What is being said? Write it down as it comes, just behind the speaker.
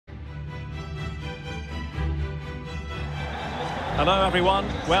Hello everyone.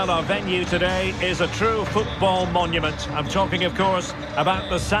 Well, our venue today is a true football monument. I'm talking, of course, about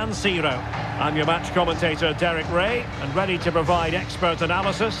the San Siro. I'm your match commentator, Derek Ray, and ready to provide expert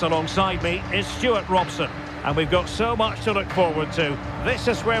analysis alongside me is Stuart Robson. And we've got so much to look forward to. This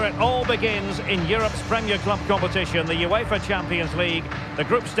is where it all begins in Europe's Premier Club competition, the UEFA Champions League, the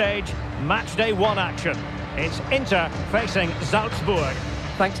group stage, Matchday 1 action. It's Inter facing Salzburg.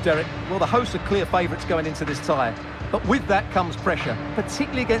 Thanks, Derek. Well, the hosts are clear favourites going into this tie. But with that comes pressure,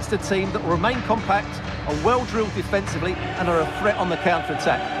 particularly against a team that will remain compact, are well-drilled defensively and are a threat on the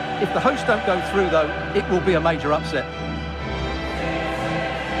counter-attack. If the hosts don't go through, though, it will be a major upset.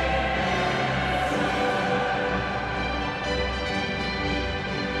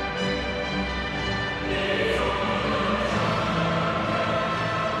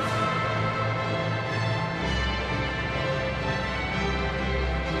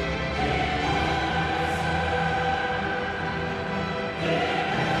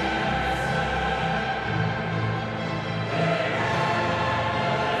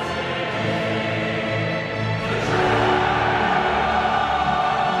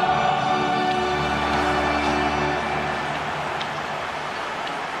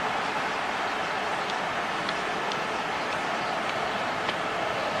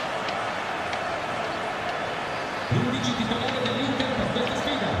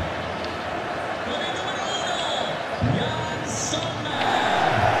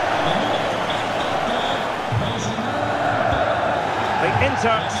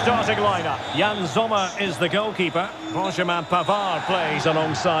 Starting lineup. Jan Sommer is the goalkeeper. Benjamin Pavard plays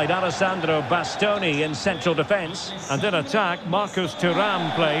alongside Alessandro Bastoni in central defence. And in attack, Marcus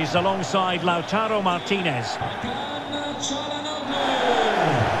Thuram plays alongside Lautaro Martinez.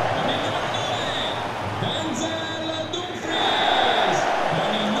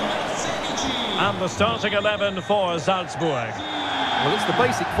 And the starting 11 for Salzburg. Well, it's the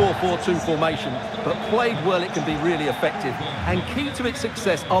basic 4-4-2 formation, but played well it can be really effective. And key to its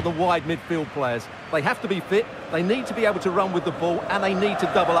success are the wide midfield players. They have to be fit, they need to be able to run with the ball, and they need to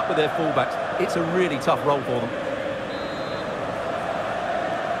double up with their fullbacks. It's a really tough role for them.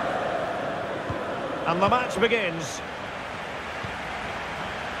 And the match begins.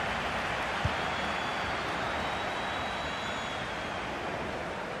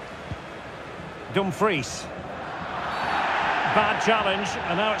 Dumfries. Bad challenge,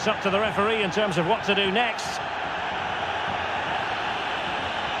 and now it's up to the referee in terms of what to do next.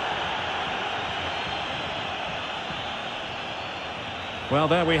 Well,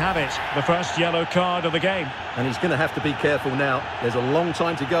 there we have it, the first yellow card of the game. And he's going to have to be careful now. There's a long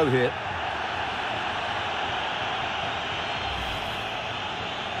time to go here.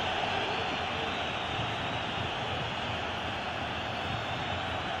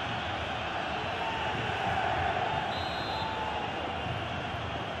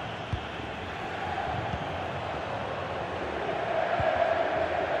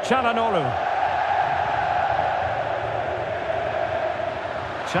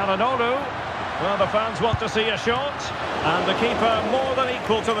 Çalhanoğlu. Well, the fans want to see a shot, and the keeper more than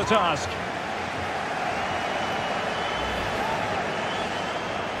equal to the task.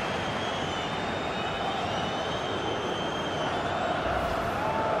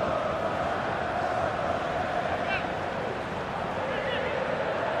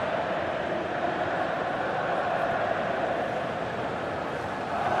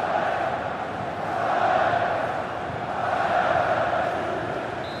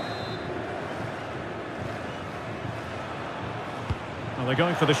 They're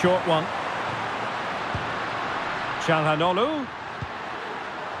going for the short one. Çalhanoğlu.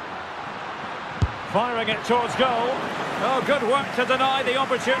 Firing it towards goal. Oh, good work to deny the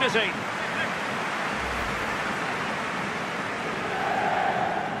opportunity.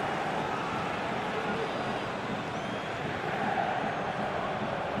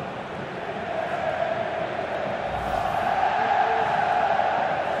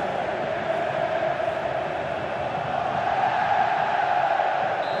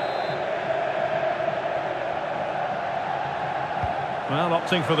 Well,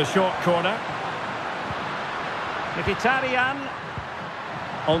 opting for the short corner. Mkhitaryan.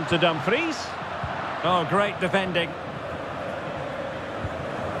 On to Dumfries. Oh, great defending.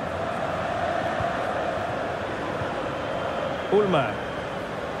 Ulmer.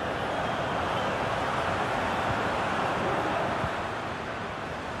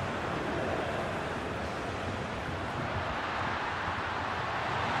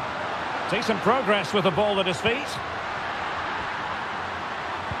 Decent progress with the ball at his feet.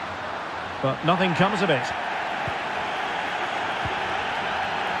 But nothing comes of it.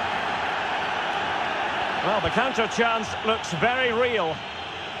 Well, the counter chance looks very real.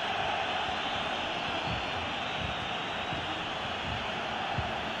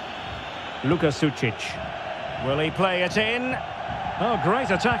 Luka Sucic. Will he play it in? Oh,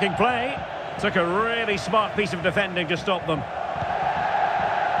 great attacking play. Took a really smart piece of defending to stop them.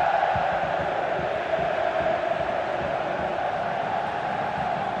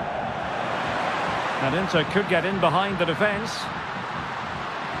 And Inter could get in behind the defence.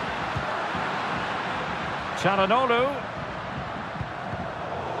 Çalhanoğlu.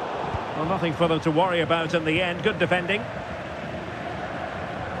 Well, nothing for them to worry about in the end. Good defending.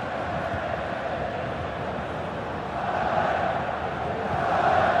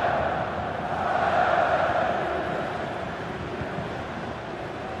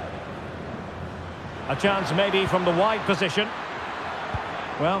 A chance maybe from the wide position.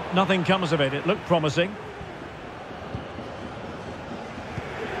 Well, nothing comes of it. It looked promising.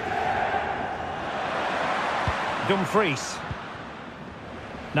 Dumfries.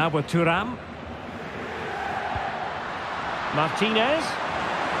 Now with Thuram. Martinez.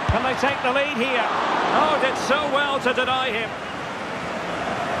 Can they take the lead here? Oh, did so well to deny him.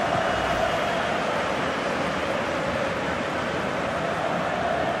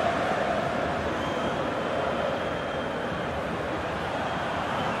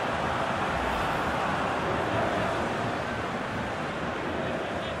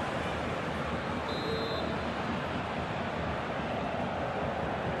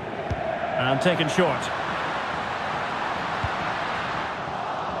 And taken short.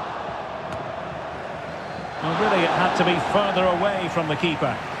 Well, really, it had to be further away from the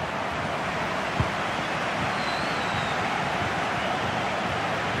keeper.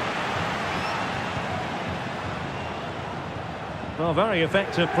 Well, very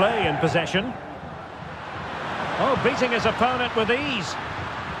effective play in possession. Oh, beating his opponent with ease.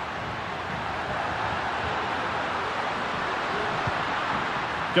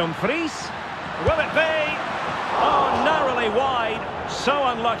 Dumfries. Will it be? Oh, narrowly wide. So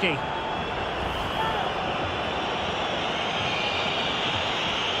unlucky.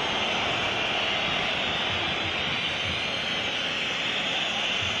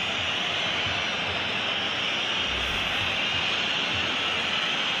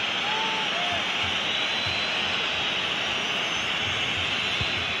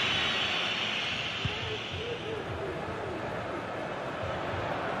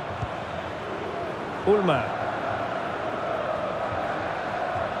 Ulmer.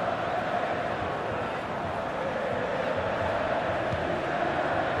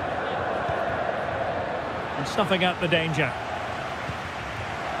 And snuffing out the danger.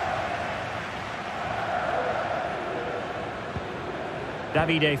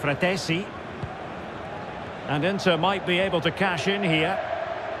 Davide Fratesi. And Inter might be able to cash in here.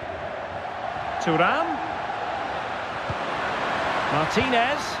 Thuram.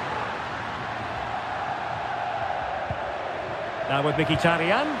 Martinez. Now with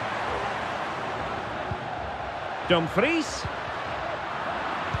Mkhitaryan. Dumfries.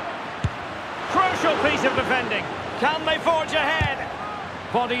 Crucial piece of defending. Can they forge ahead?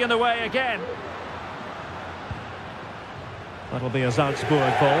 Body in the way again. That'll be a Salzburg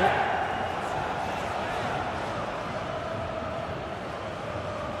ball.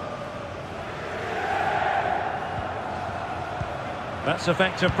 That's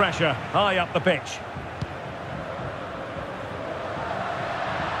effective pressure, high up the pitch.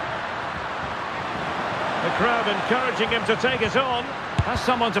 The crowd encouraging him to take it on. Has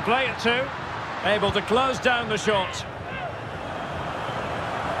someone to play it to. Able to close down the shot.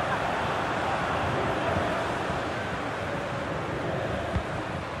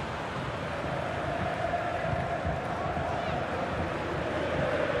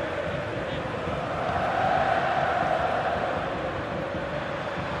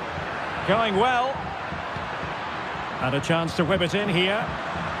 Going well. And a chance to whip it in here.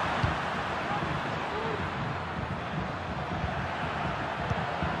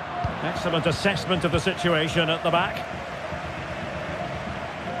 Excellent assessment of the situation at the back.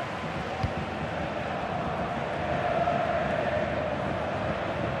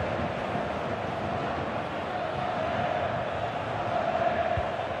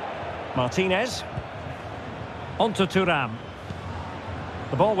 Martinez. On to Thuram.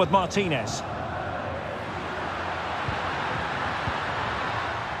 The ball with Martinez.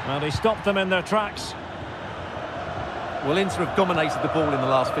 Well, he stopped them in their tracks. Well, Inter have dominated the ball in the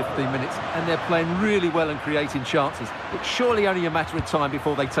last 15 minutes and they're playing really well and creating chances. It's surely only a matter of time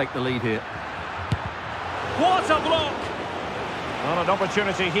before they take the lead here. What a block! Well, an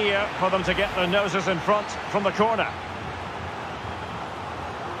opportunity here for them to get their noses in front from the corner.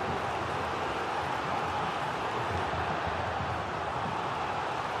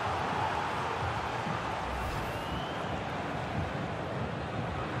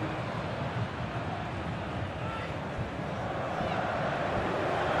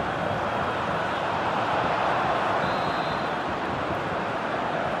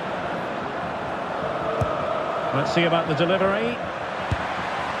 Let's see about the delivery.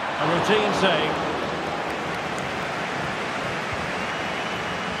 A routine save.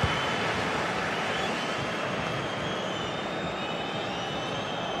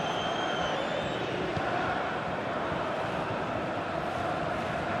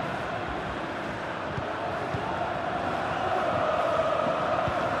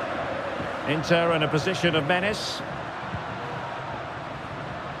 Inter in a position of menace.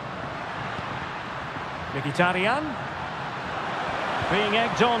 Mkhitaryan. Being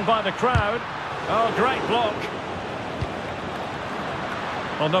egged on by the crowd. Oh, great block.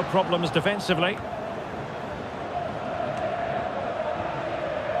 Well, no problems defensively.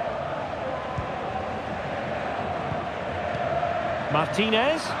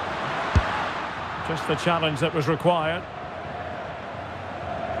 Martinez. Just the challenge that was required.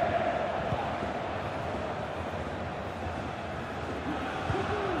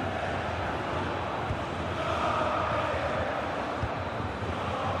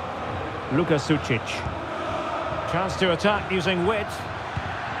 Luka Sucic. Chance to attack using width.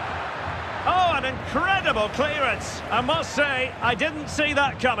 Oh, an incredible clearance. I must say, I didn't see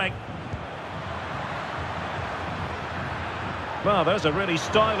that coming. Well, there's a really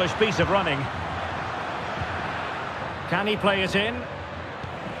stylish piece of running. Can he play it in?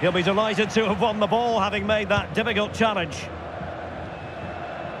 He'll be delighted to have won the ball, having made that difficult challenge.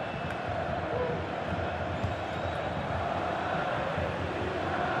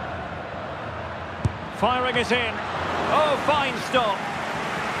 Firing it in. Oh, fine stop.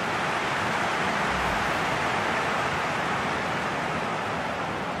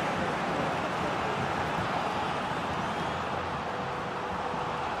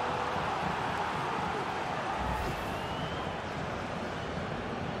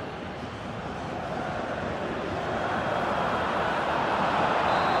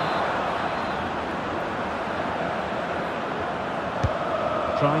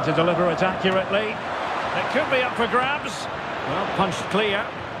 Trying to deliver it accurately. It could be up for grabs. Well, punched clear.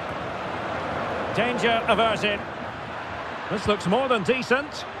 Danger averted. This looks more than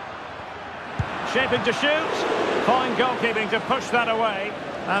decent. Shaping to shoot. Fine goalkeeping to push that away.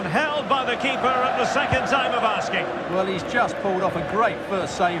 And held by the keeper at the second time of asking. Well, he's just pulled off a great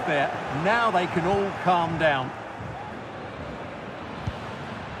first save there. Now they can all calm down.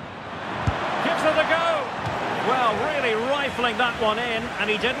 Gives it a go. Well, really rifling that one in, and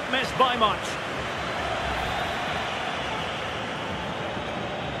he didn't miss by much.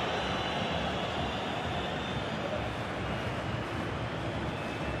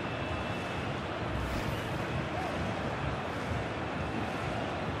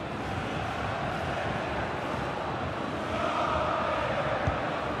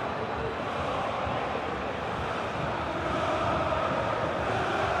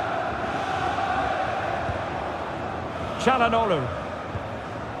 Çalhanoğlu.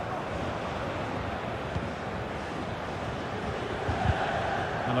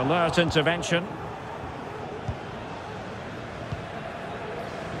 An alert intervention.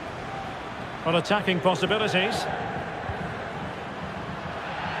 On attacking possibilities.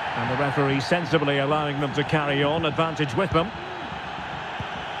 And the referee sensibly allowing them to carry on, advantage with them.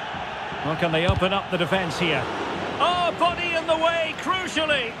 Well, can they open up the defence here? Oh, body in the way,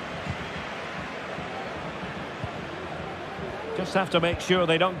 crucially. Just have to make sure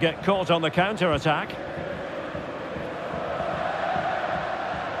they don't get caught on the counter-attack.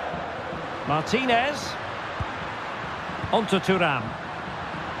 Martinez. On to Thuram.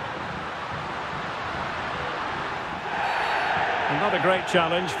 Another great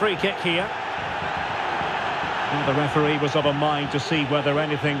challenge, free kick here. And the referee was of a mind to see whether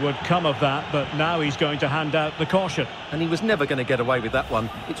anything would come of that, but now he's going to hand out the caution. And he was never going to get away with that one.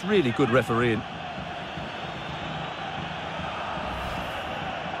 It's really good refereeing.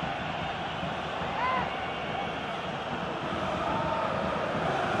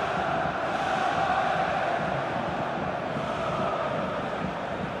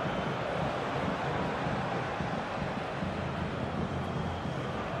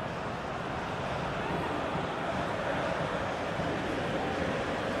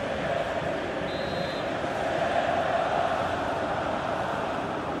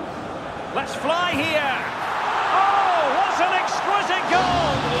 Let's fly here. Oh, what an exquisite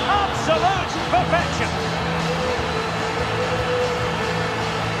goal. Absolute perfection.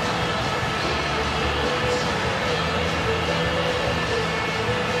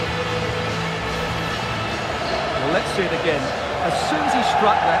 Well, let's see it again. As soon as he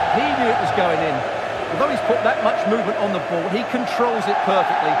struck that, he knew it was going in. Although he's put that much movement on the ball, he controls it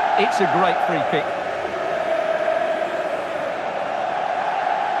perfectly. It's a great free kick.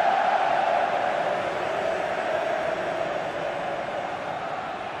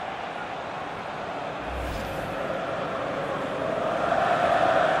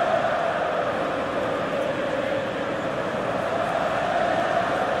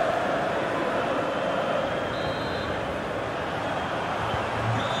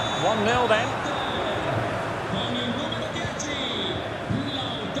 1-0 then.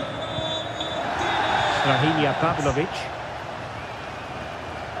 Rahinia Pavlovic.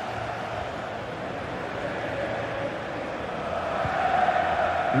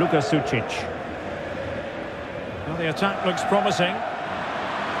 Luka Sucic. Well, the attack looks promising.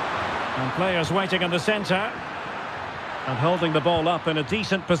 And players waiting in the centre. And holding the ball up in a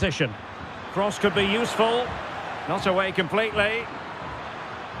decent position. Cross could be useful. Not away completely.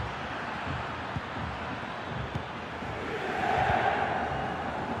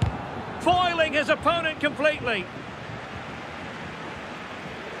 Foiling his opponent completely.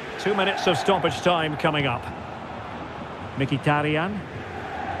 2 minutes of stoppage time coming up. Mkhitaryan.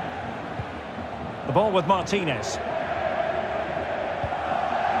 The ball with Martinez.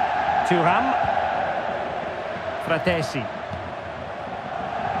 Thuram. Fratesi.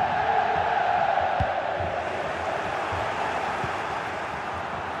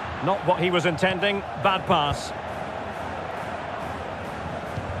 Not what he was intending. Bad pass.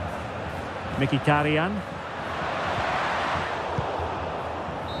 Mkhitaryan.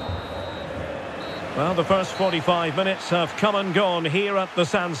 Well, the first 45 minutes have come and gone here at the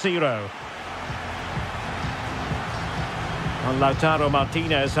San Siro. And Lautaro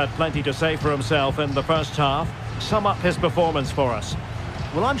Martinez had plenty to say for himself in the first half. Sum up his performance for us.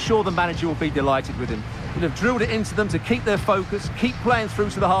 Well, I'm sure the manager will be delighted with him. He'll have drilled it into them to keep their focus, keep playing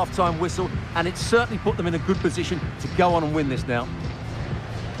through to the half-time whistle, and it's certainly put them in a good position to go on and win this now.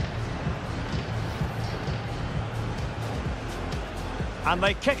 And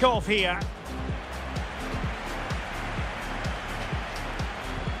they kick off here.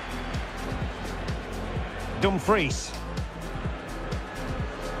 Dumfries.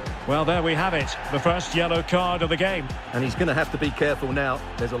 Well, there we have it. The first yellow card of the game. And he's going to have to be careful now.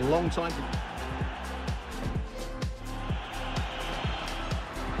 There's a long time to...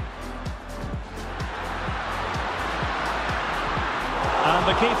 And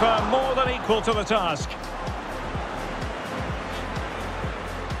the keeper more than equal to the task.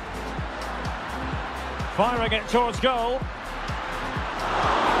 Firing it towards goal.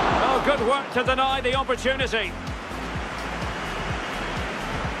 Oh, good work to deny the opportunity.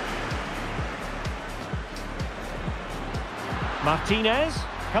 Martinez,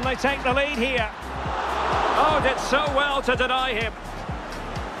 can they take the lead here? Oh, did so well to deny him.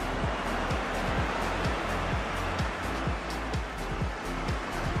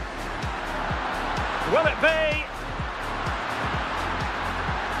 Will it be?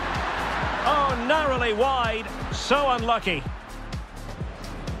 Oh, narrowly wide. So unlucky.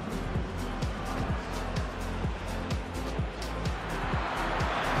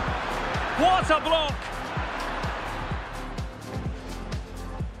 What a block!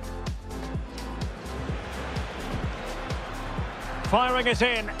 Firing it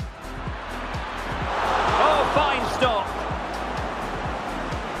in. Oh, fine stop.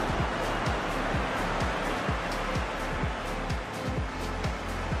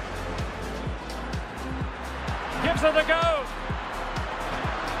 Gives it a go.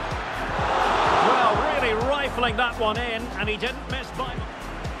 Well, really rifling that one in, and he didn't miss by much.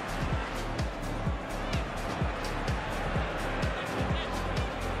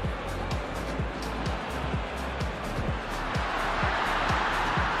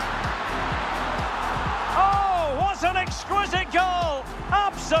 An exquisite goal!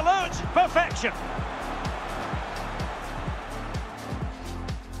 Absolute perfection!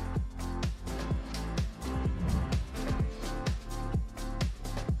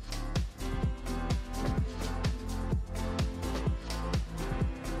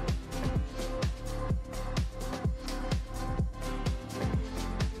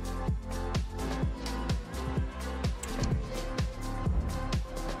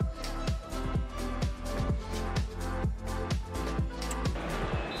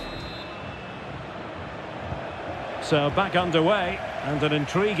 So back underway, and an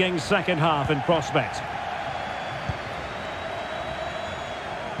intriguing second half in prospect.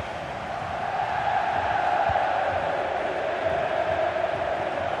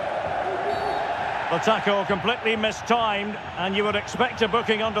 The tackle completely mistimed, and you would expect a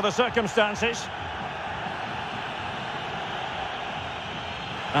booking under the circumstances.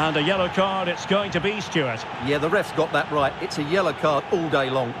 And a yellow card it's going to be, Stuart. Yeah, the ref's got that right. It's a yellow card all day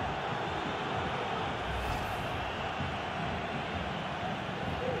long.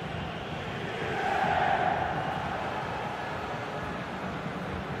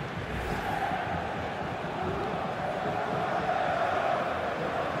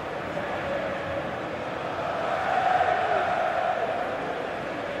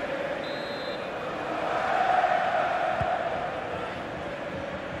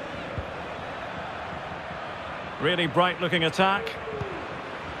 Really bright-looking attack.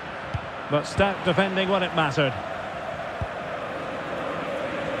 But stout defending when it mattered.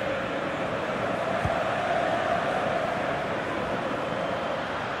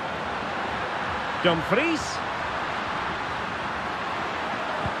 Dumfries.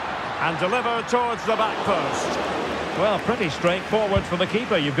 And delivered towards the back post. Well, pretty straightforward for the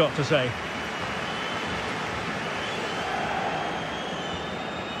keeper, you've got to say.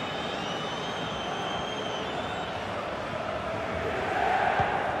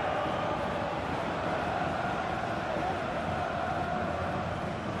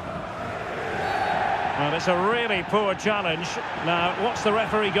 Well, it's a really poor challenge. Now, what's the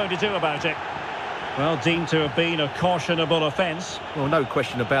referee going to do about it? Well, deemed to have been a cautionable offence. Well, no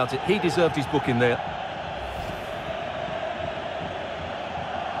question about it. He deserved his booking there.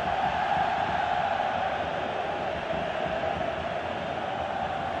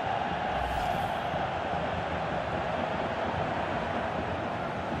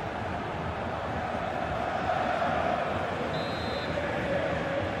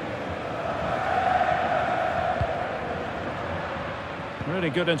 Really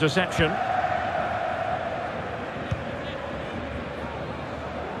good interception.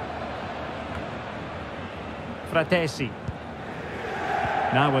 Fratesi.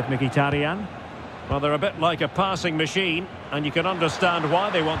 Now with Mkhitaryan. Well, they're a bit like a passing machine, and you can understand why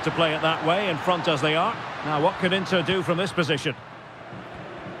they want to play it that way, in front as they are. Now, what can Inter do from this position?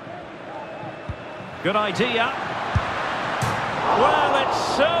 Good idea. Well, it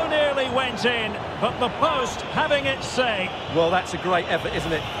so nearly went in, but the post having its say. Well, that's a great effort,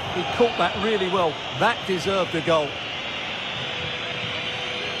 isn't it? He caught that really well. That deserved a goal.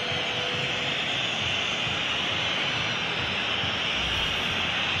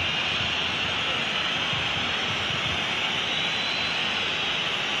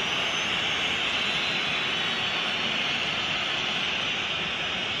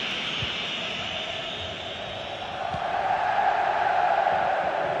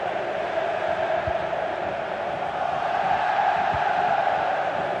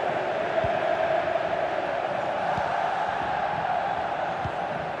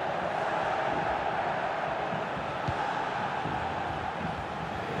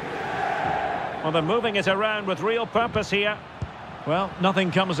 Well, they're moving it around with real purpose here. Well, nothing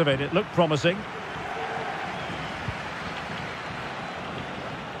comes of it. It looked promising.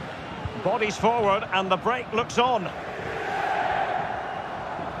 Bodies forward and the break looks on.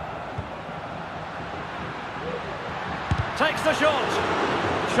 Takes the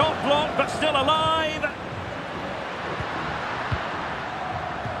shot. Shot blocked but still alive.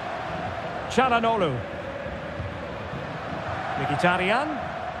 Çalhanoğlu. Mkhitaryan.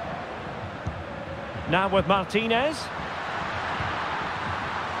 Now with Martinez.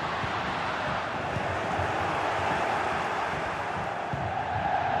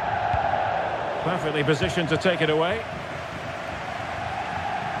 Perfectly positioned to take it away.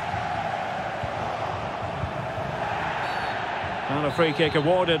 And a free kick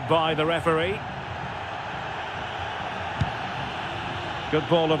awarded by the referee. Good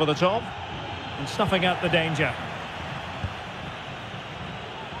ball over the top. And snuffing out the danger.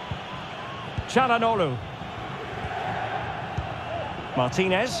 Çalhanoğlu.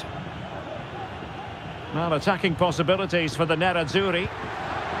 Martinez. Well, attacking possibilities for the Nerazzurri.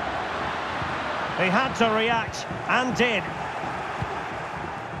 He had to react, and did.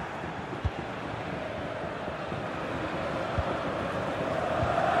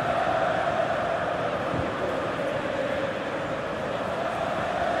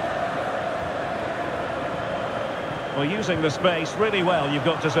 Well, using the space really well, you've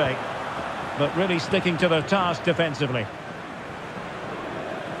got to say. But really sticking to their task defensively.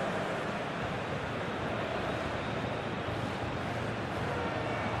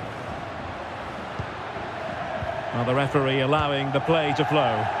 Well, the referee allowing the play to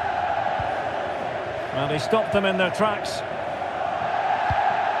flow. Well, he stopped them in their tracks.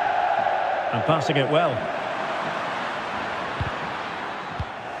 And passing it well.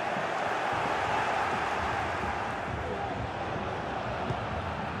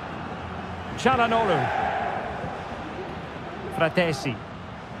 Çalhanoğlu. Fratesi.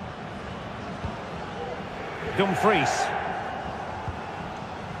 Dumfries.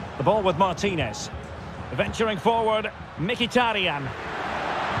 The ball with Martinez. Venturing forward, Mkhitaryan.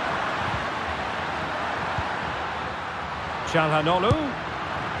 Çalhanoğlu.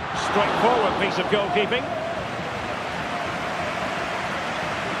 Straightforward piece of goalkeeping.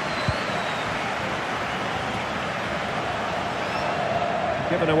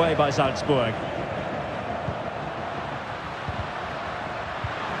 Given away by Salzburg.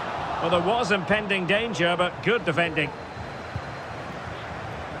 Well, Well, there was impending danger, but good defending.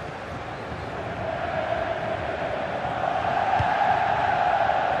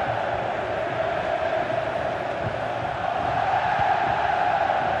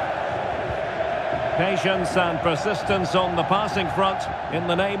 Patience and persistence on the passing front in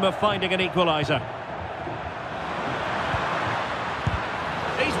the name of finding an equaliser.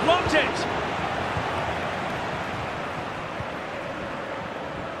 He's blocked it!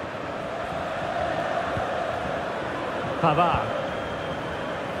 Pavard.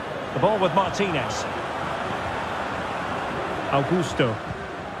 The ball with Martinez. Augusto.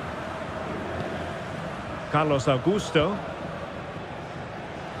 Carlos Augusto.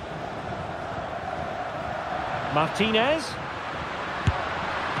 Martinez.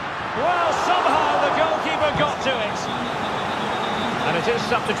 Well, somehow the goalkeeper got to it. And it is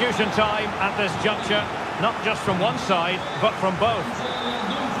substitution time at this juncture, not just from one side, but from both.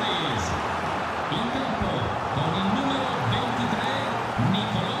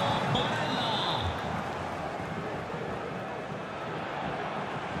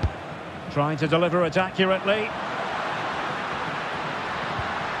 Trying to deliver it accurately.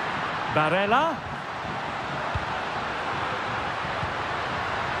 Barella.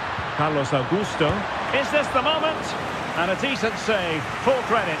 Carlos Augusto. Is this the moment? And a decent save. Full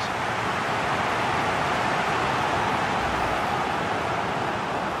credit.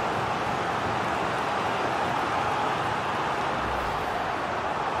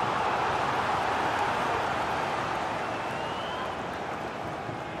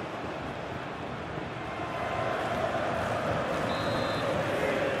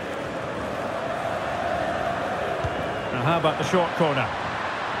 Now how about the short corner?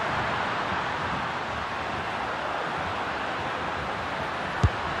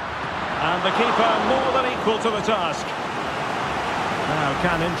 And the keeper more than equal to the task. Now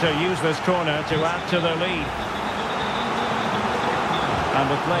can Inter use this corner to add to their lead? And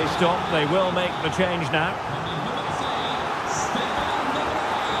with play stopped, they will make the change now.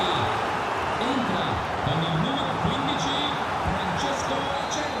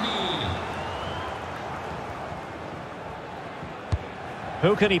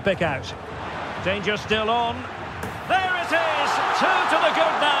 Who can he pick out? Danger still on. There it is! 2 to the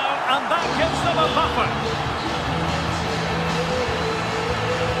good now, and that gives them a buffer.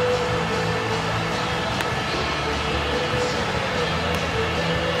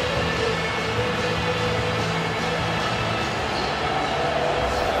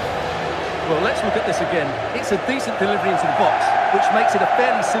 Well, let's look at this again. It's a decent delivery into the box, which makes it a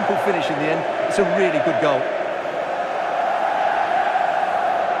fairly simple finish in the end. It's a really good goal.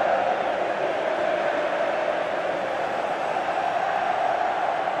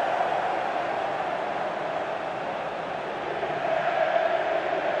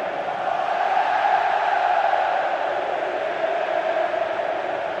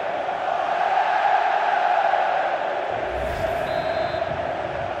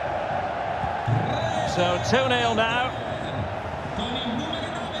 So 2-0 now.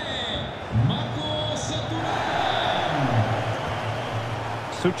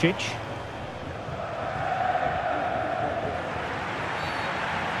 Sucic.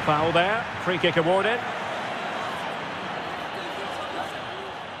 Foul there. Free kick awarded.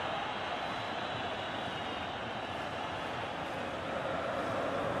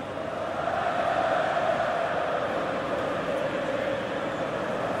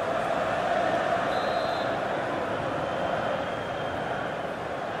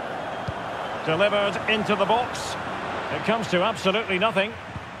 Delivered into the box. It comes to absolutely nothing.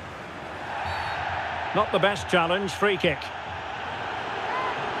 Not the best challenge, free kick.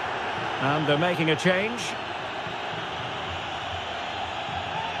 And they're making a change.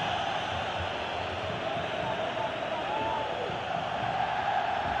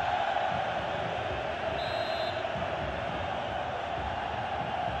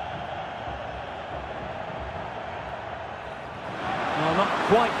 Well, not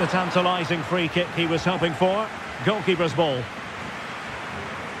quite the tantalising free kick he was hoping for. Goalkeeper's ball.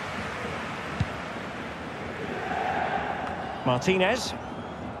 Martinez.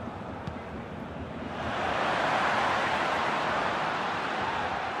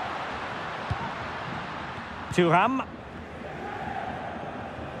 Thuram.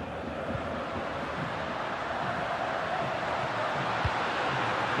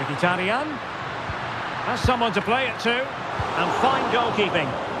 Mkhitaryan has someone to play it to, and fine goalkeeping.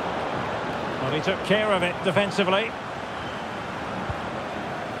 Well, he took care of it defensively.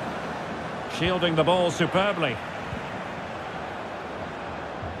 Shielding the ball superbly.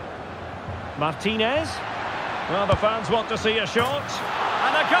 Martinez. Well, the fans want to see a shot.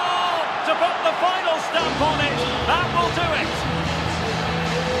 And a goal! to put the final stamp on it. That will do it.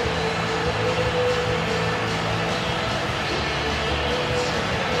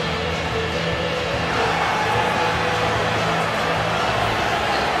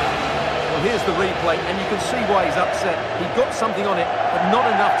 Well, here's the replay, and you can see why he's upset. He got something on it, but not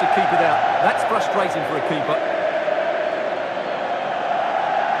enough to keep it out. That's frustrating for a keeper.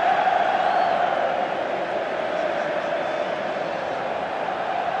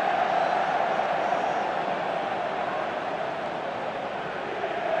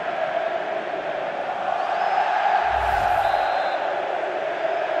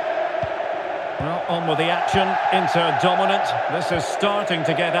 Well, on with the action. Inter dominant. This is starting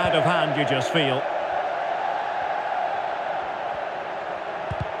to get out of hand, you just feel.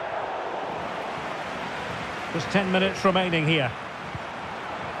 There's 10 minutes remaining here.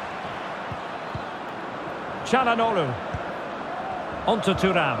 Çalhanoğlu. On to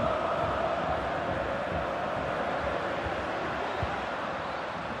Thuram.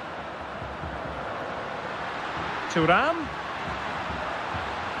 Thuram.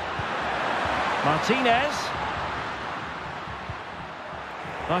 Martinez.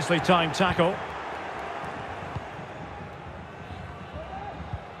 Nicely timed tackle.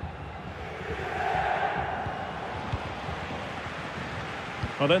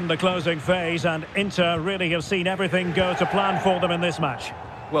 Well, in the closing phase, and Inter really have seen everything go to plan for them in this match.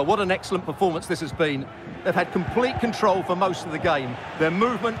 Well, what an excellent performance this has been. They've had complete control for most of the game. Their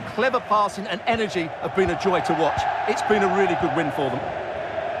movement, clever passing and energy have been a joy to watch. It's been a really good win for them.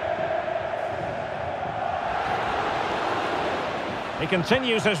 He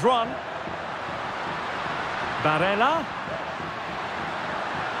continues his run. Barella.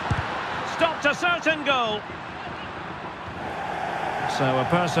 Stopped a certain goal. So a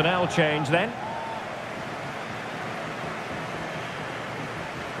personnel change then.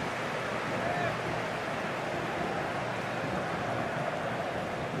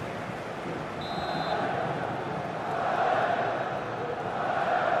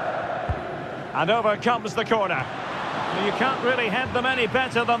 And over comes the corner. You can't really head them any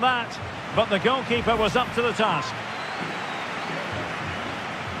better than that. But the goalkeeper was up to the task.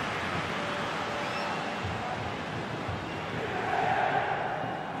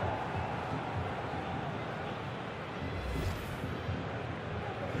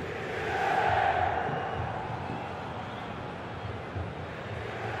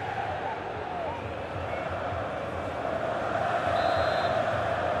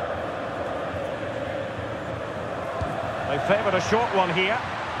 They favoured a short one here.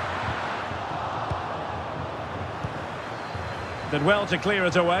 Did well to clear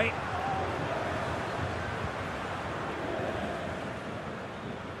it away.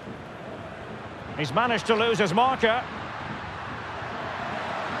 He's managed to lose his marker.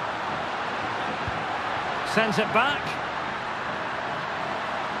 Sends it back.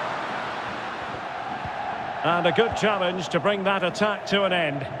 And a good challenge to bring that attack to an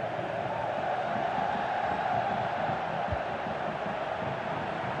end.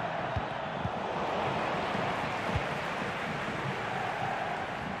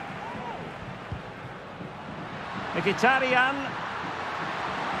 Mkhitaryan.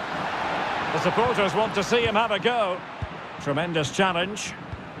 The supporters want to see him have a go. Tremendous challenge.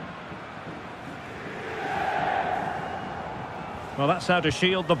 Well, that's how to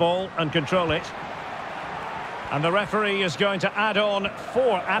shield the ball and control it. And the referee is going to add on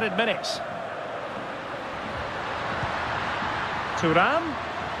 4 added minutes. Thuram.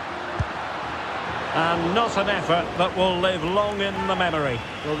 And not an effort that will live long in the memory.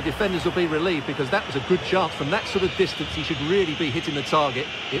 Well, the defenders will be relieved because that was a good chance. From that sort of distance, he should really be hitting the target.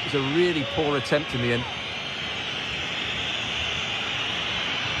 It was a really poor attempt in the end.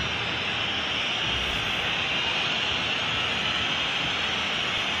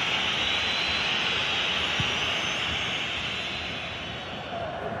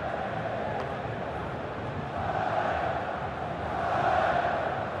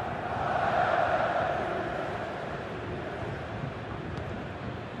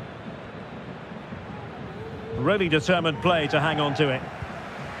 Really determined play to hang on to it.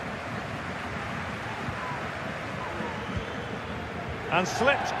 And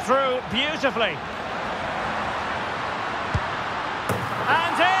slipped through beautifully.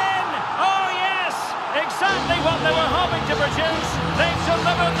 And in! Oh yes! Exactly what they were hoping to produce. They've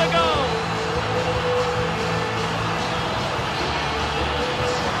delivered the goal.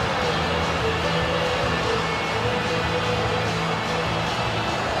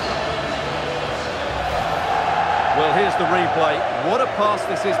 Well, here's the replay. What a pass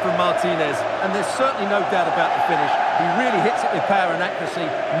this is from Martinez, and there's certainly no doubt about the finish. He really hits it with power and accuracy.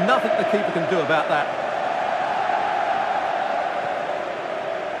 Nothing the keeper can do about that.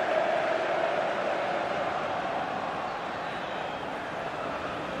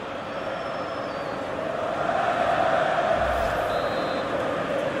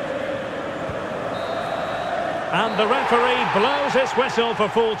 And the referee blows his whistle for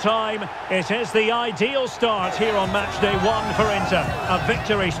full time. It is the ideal start here on Matchday 1 for Inter. A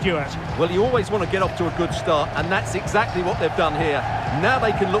victory, Stuart. Well, you always want to get off to a good start, and that's exactly what they've done here. Now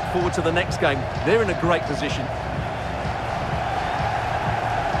they can look forward to the next game. They're in a great position.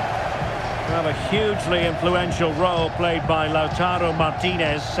 Well, a hugely influential role played by Lautaro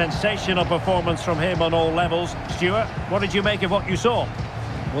Martinez. Sensational performance from him on all levels. Stuart, what did you make of what you saw?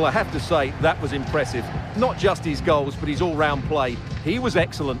 Well, I have to say, that was impressive. Not just his goals, but his all-round play. He was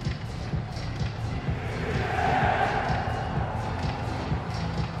excellent.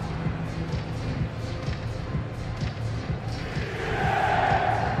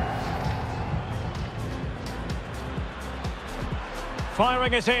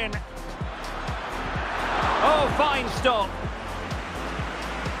 Firing it in. Oh, fine stop.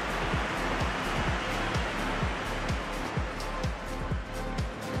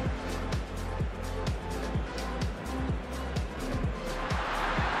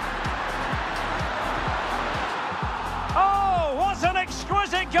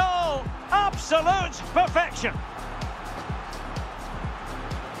 Exquisite goal! Absolute perfection!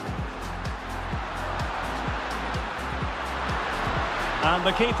 And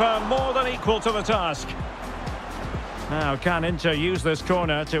the keeper more than equal to the task. Now, can Inter use this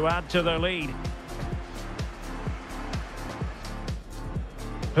corner to add to their lead?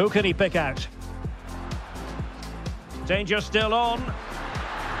 Who can he pick out? Danger still on.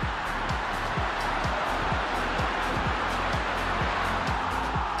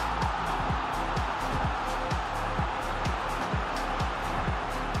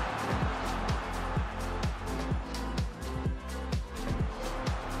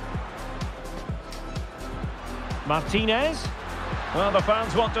 Martinez. Well, the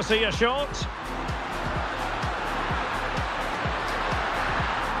fans want to see a shot.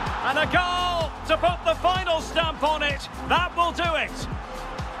 And a goal to put the final stamp on it. That will do it.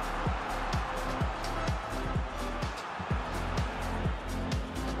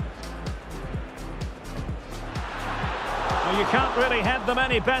 Well, you can't really head them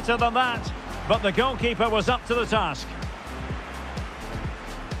any better than that. But the goalkeeper was up to the task.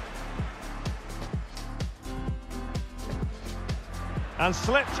 And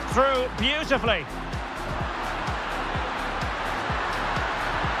slipped through beautifully.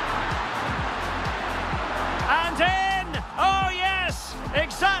 And in! Oh yes!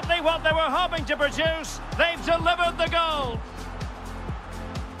 Exactly what they were hoping to produce. They've delivered the goal.